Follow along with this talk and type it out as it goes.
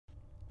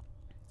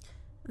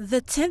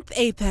The 10th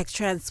APEC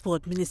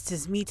Transport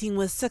Ministers meeting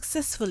was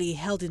successfully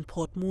held in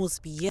Port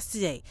Moresby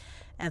yesterday,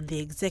 and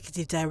the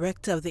Executive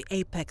Director of the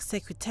APEC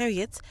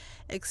Secretariat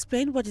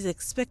explained what is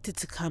expected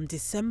to come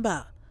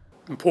December.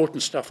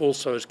 Important stuff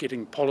also is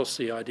getting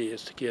policy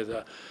ideas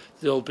together.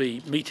 There'll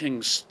be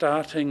meetings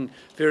starting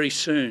very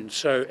soon,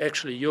 so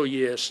actually your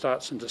year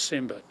starts in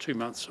December, 2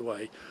 months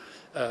away.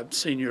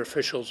 Senior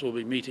officials will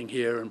be meeting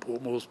here in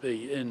Port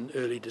Moresby in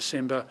early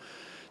December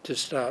to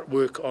start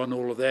work on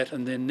all of that,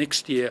 and then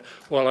next year,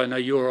 while I know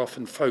you're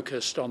often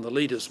focused on the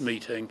leaders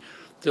meeting,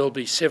 there'll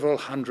be several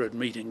hundred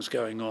meetings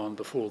going on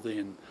before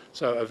then,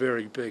 so a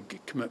very big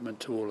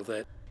commitment to all of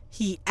that.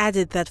 He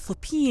added that for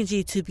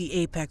PNG to be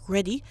APEC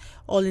ready,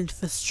 all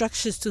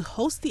infrastructures to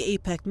host the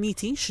APEC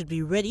meeting should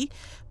be ready,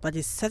 but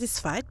is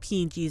satisfied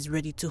PNG is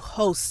ready to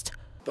host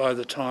by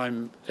the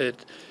time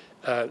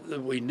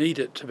we need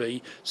it to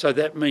be. So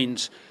that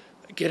means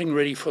getting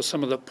ready for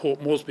some of the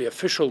Port Moresby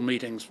official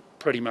meetings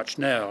pretty much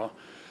now,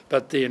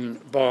 but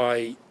then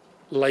by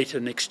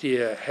later next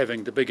year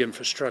having the big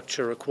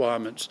infrastructure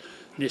requirements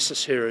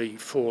necessary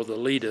for the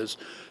leaders,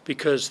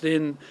 because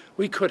then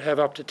we could have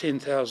up to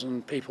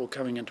 10,000 people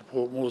coming into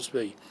Port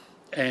Moresby,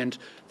 and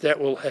that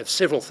will have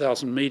several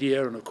thousand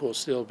media, and of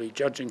course they'll be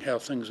judging how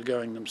things are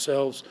going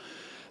themselves.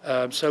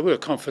 So we're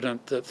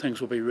confident that things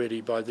will be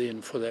ready by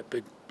then for that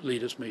big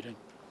leaders meeting.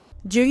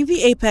 During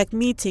the APEC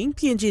meeting,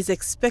 PNG is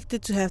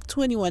expected to have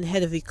 21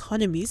 head of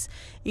economies,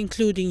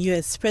 including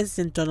US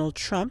President Donald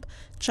Trump,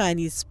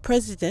 Chinese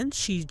President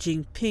Xi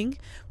Jinping,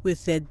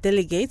 with their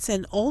delegates,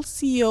 and all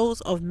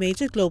CEOs of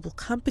major global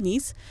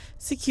companies.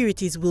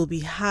 Securities will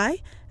be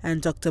high,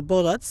 and Dr.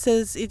 Bollard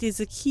says it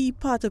is a key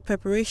part of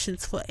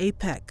preparations for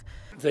APEC.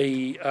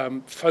 The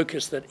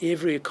focus that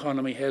every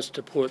economy has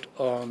to put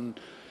on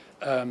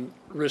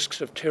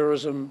risks of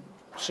terrorism,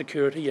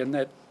 security, and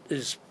that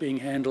is being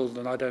handled,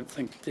 and I don't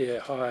think they're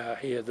higher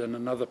here than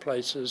in other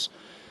places.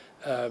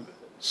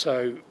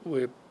 So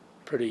we're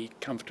pretty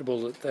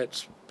comfortable that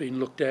that's been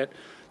looked at.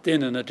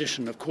 Then in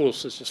addition, of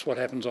course, is just what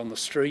happens on the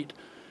street,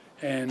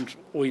 and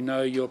we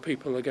know your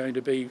people are going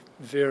to be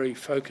very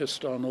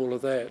focused on all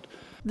of that.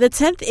 The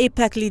 10th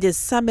APEC Leaders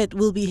Summit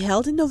will be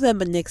held in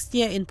November next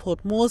year in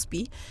Port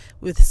Moresby,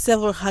 with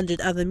several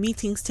hundred other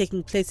meetings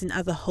taking place in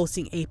other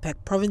hosting APEC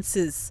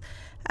provinces.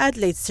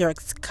 Adelaide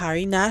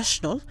Secretariat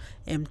National,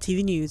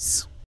 EMTV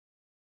News.